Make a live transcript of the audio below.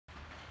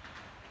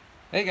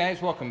Hey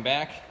guys, welcome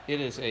back. It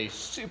is a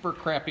super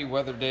crappy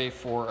weather day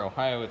for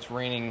Ohio. It's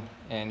raining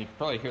and you can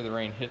probably hear the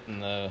rain hitting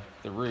the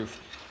roof.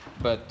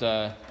 But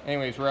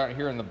anyways, we're out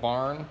here in the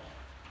barn.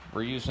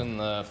 We're using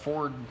the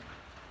Ford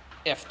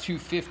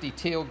F-250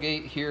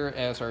 tailgate here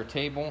as our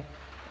table.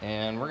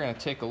 And we're gonna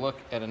take a look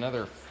at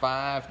another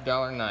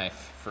 $5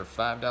 knife for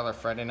 $5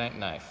 Friday Night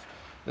Knife.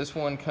 This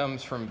one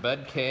comes from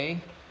BUDK,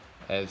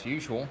 as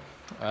usual.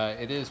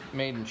 It is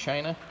made in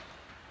China.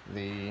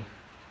 The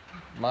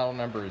model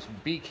number is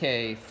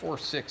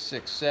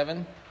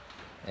BK4667,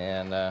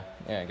 and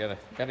yeah,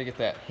 gotta get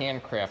that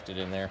handcrafted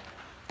in there,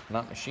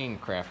 not machine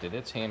crafted.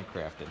 It's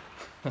handcrafted.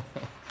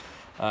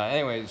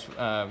 Anyways,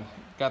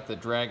 got the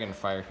Dragon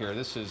Fire here.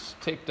 This is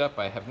taped up.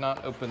 I have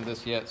not opened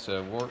this yet,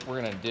 so we're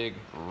gonna dig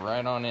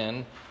right on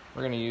in.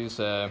 We're gonna use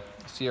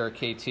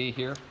CRKT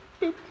here.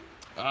 Boop.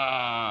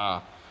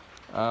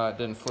 It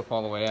didn't flip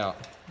all the way out.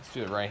 Let's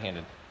do it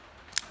right-handed.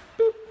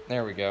 Boop.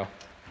 There we go.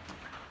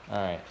 All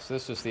right, so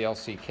this is the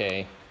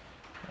LCK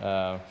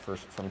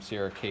from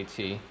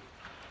CRKT,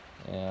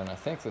 and I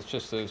think that's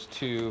just those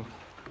two.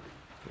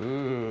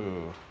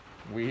 Ooh,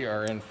 we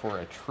are in for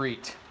a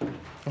treat.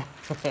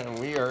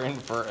 We are in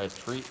for a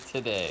treat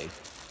today.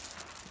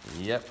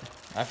 Yep,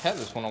 I've had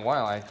this one a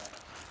while. I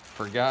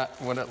forgot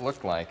what it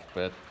looked like,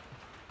 but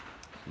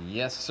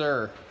yes,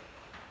 sir.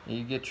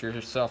 You get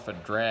yourself a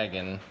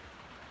Dragon,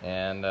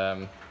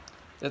 and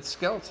it's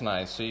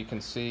skeletonized, so you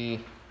can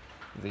see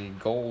the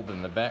gold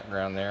in the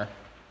background there.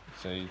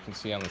 So you can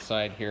see on the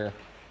side here,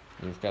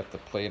 you've got the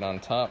plate on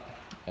top,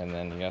 and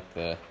then you got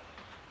the,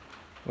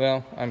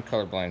 well, I'm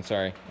colorblind,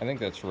 sorry. I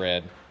think that's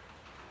red,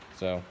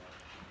 so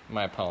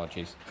my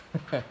apologies.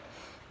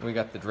 We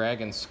got the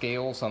Dragon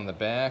scales on the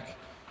back.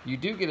 You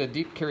do get a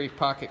deep carry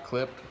pocket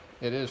clip.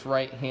 It is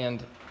right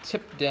hand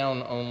tip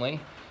down only,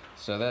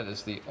 so that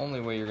is the only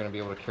way you're going to be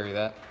able to carry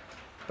that.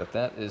 But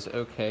that is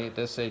okay. It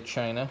does say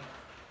China.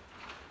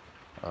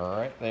 All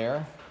right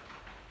there,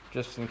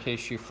 just in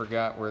case you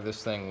forgot where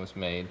this thing was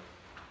made.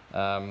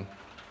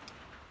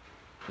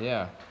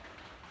 Yeah,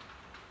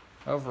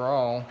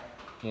 overall,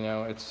 you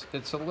know,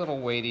 it's a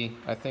little weighty.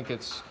 I think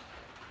it's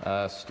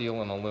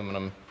steel and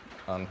aluminum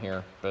on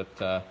here,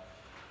 but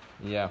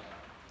yeah,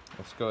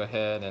 let's go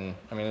ahead and,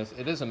 I mean,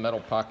 it is a metal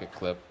pocket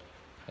clip,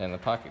 and the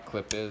pocket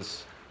clip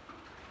is,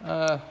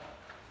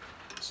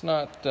 it's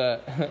not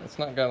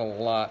got a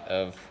lot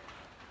of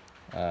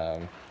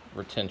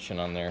retention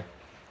on there,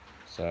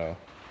 so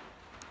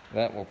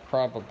that will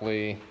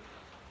probably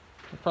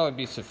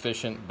be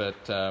sufficient, but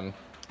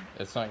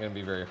it's not going to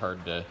be very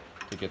hard to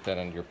get that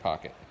into your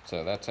pocket.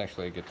 So that's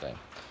actually a good thing.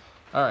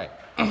 All right,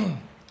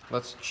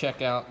 let's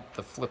check out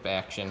the flip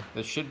action.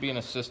 This should be an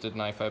assisted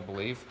knife, I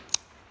believe.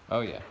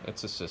 Oh yeah,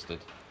 it's assisted.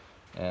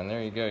 And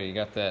there you go. You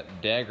got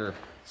that dagger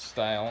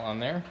style on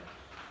there.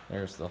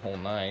 There's the whole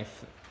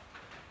knife.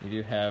 You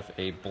do have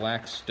a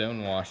black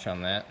stonewash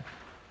on that.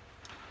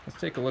 Let's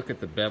take a look at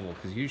the bevel,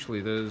 because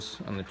usually those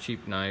on the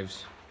cheap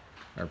knives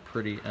are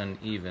pretty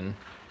uneven.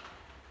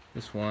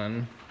 This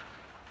one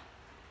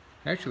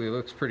actually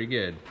looks pretty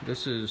good.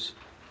 This is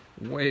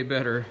way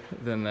better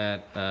than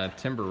that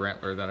timber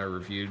rattler that I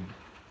reviewed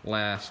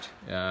last.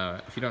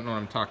 If you don't know what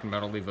I'm talking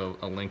about, I'll leave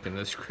a link in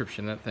the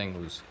description. That thing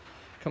was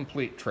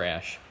complete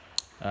trash.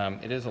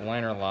 It is a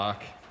liner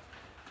lock,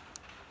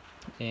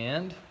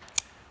 and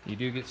you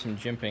do get some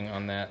jimping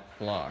on that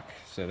lock.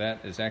 So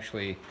that is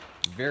actually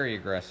very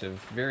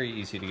aggressive, very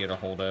easy to get a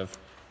hold of.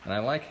 And I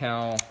like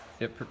how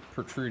it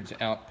protrudes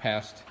out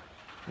past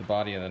the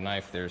body of the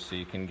knife there, so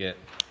you can get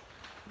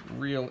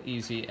real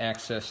easy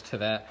access to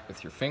that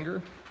with your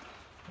finger.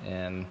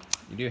 And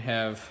you do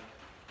have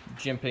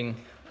jimping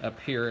up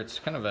here. It's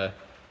kind of the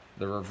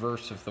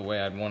reverse of the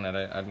way I'd want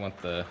it. I'd want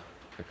the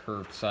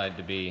curved side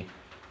to be,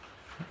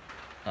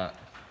 I'd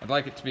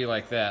like it to be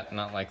like that,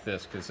 not like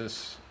this, because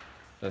this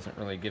doesn't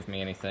really give me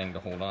anything to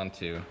hold on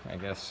to, I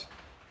guess,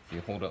 if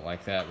you hold it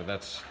like that, but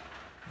that's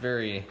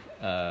very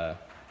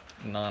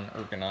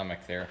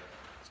non-ergonomic there.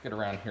 Let's get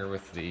around here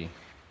with the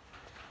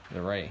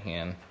right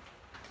hand.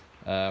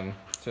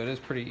 So it is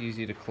pretty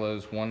easy to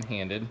close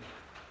one-handed.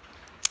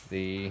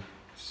 The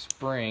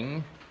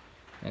spring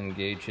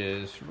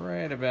engages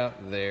right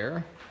about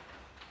there,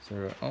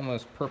 so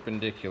almost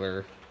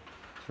perpendicular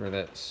to where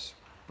that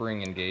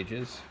spring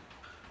engages,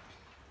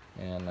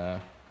 and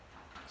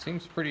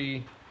seems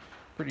pretty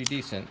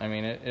decent. I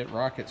mean, it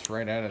rockets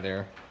right out of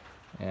there,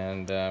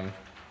 and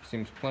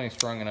seems plenty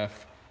strong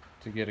enough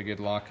to get a good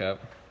lockup.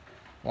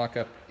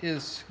 Lockup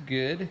is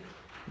good,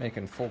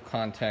 making full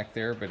contact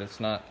there, but it's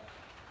not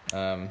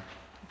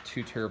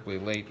too terribly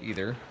late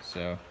either,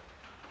 so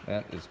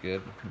that is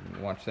good.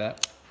 Watch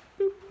that.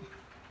 Boop.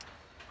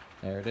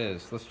 There it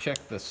is. Let's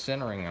check the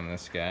centering on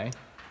this guy.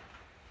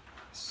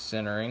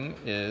 Centering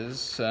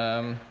is,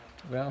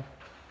 well,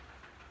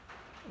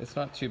 it's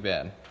not too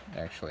bad,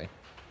 actually.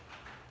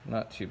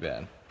 Not too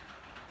bad.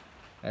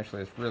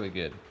 Actually, it's really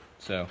good.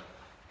 So,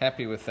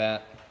 happy with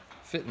that.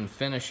 Fit and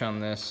finish on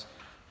this,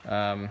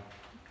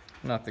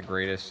 not the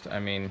greatest. I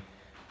mean,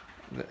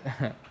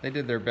 they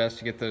did their best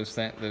to get those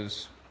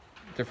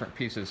different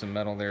pieces of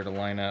metal there to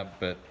line up,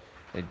 but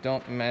They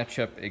don't match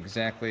up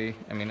exactly.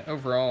 I mean,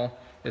 overall,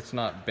 it's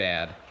not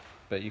bad,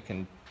 but you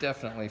can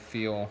definitely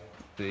feel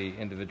the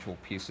individual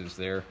pieces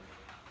there.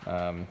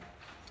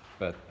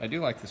 But I do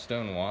like the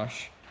stone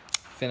wash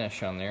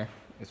finish on there.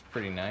 It's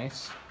pretty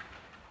nice.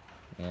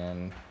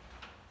 And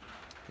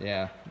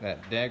yeah,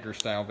 that dagger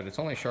style, but it's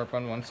only sharp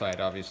on one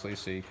side, obviously,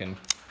 so you can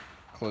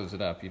close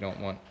it up. You don't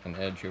want an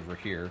edge over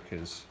here,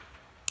 because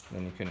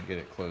then you couldn't get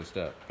it closed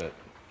up. But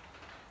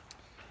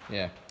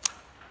yeah,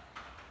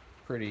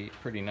 pretty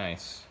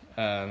nice.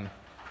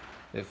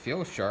 It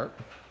feels sharp,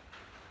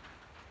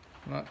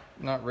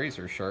 not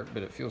razor sharp,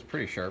 but it feels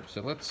pretty sharp.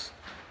 So let's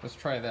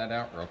try that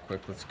out real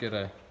quick. Let's get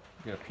a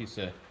piece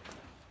of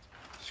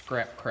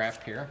scrap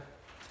crap here,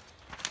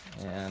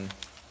 and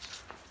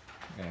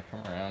I'm gonna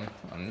come around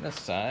on this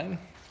side,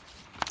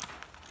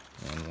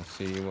 and we'll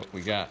see what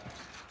we got.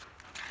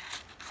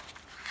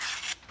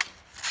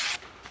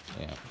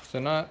 Yeah, so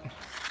not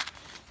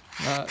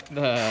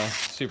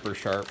super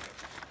sharp,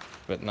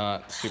 but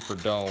not super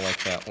dull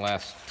like that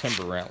last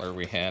timber rattler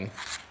we had.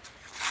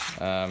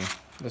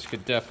 This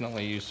could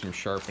definitely use some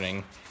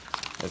sharpening.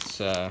 It's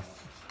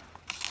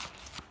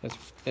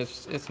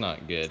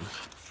not good.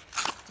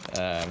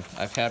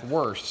 I've had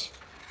worse,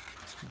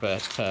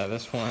 but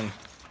this one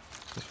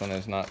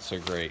is not so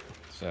great.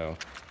 So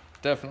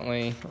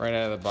definitely right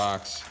out of the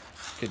box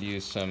could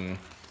use some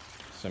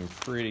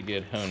pretty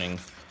good honing.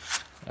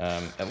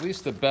 At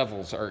least the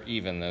bevels are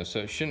even though, so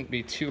it shouldn't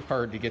be too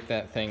hard to get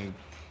that thing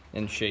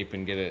in shape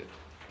and get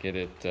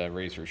it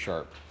razor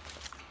sharp.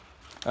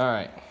 All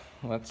right,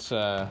 let's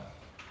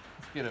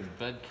get a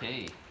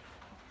BUDK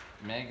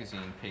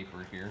magazine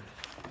paper here.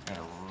 I'm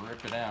gonna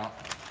rip it out.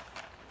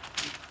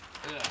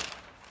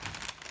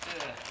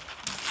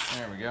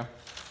 There we go.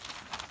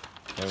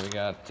 So we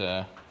got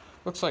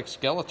looks like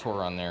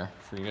Skeletor on there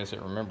for you guys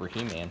that remember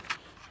He-Man,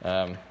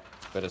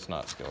 but it's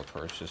not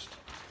Skeletor. It's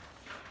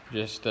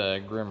just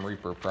Grim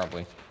Reaper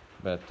probably.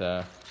 But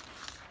let's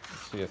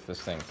see if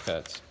this thing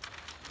cuts.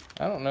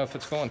 I don't know if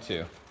it's going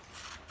to.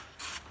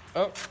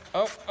 Oh.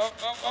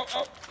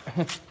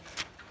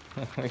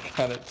 We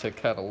got it to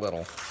cut a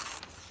little.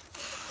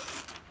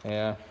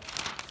 Yeah.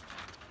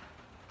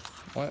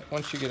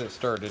 Once you get it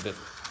started,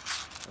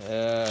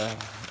 I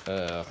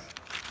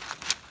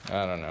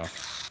don't know.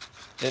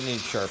 It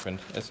needs sharpened.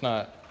 It's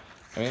not,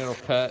 I mean, it'll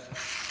cut,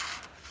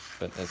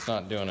 but it's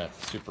not doing it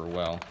super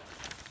well.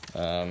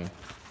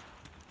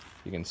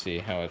 You can see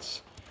how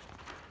it's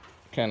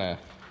kind of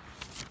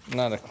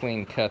not a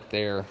clean cut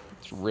there.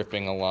 It's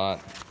ripping a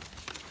lot.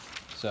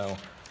 So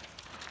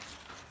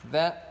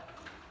that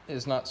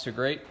is not so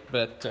great,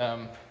 but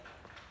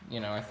you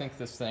know, I think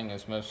this thing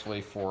is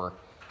mostly for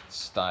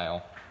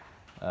style.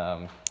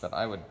 But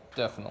I would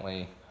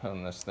definitely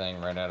hone this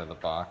thing right out of the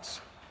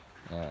box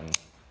and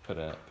put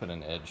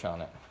an edge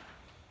on it,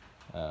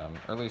 or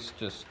at least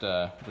just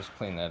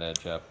clean that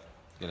edge up,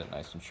 get it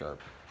nice and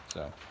sharp.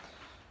 So,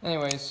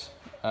 anyways,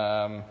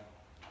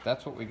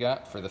 that's what we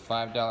got for the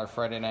 $5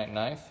 Friday Night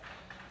Knife.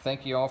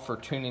 Thank you all for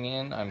tuning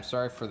in. I'm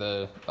sorry for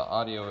the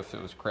audio if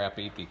it was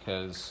crappy,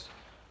 because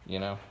you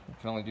know, you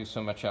can only do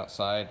so much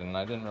outside, and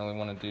I didn't really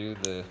want to do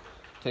the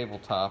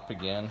tabletop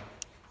again.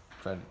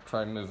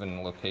 Try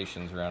moving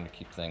locations around to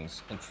keep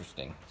things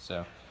interesting.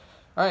 So,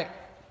 all right,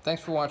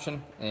 thanks for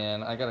watching,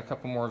 and I got a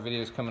couple more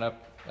videos coming up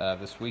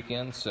this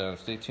weekend, so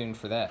stay tuned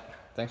for that.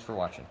 Thanks for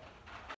watching.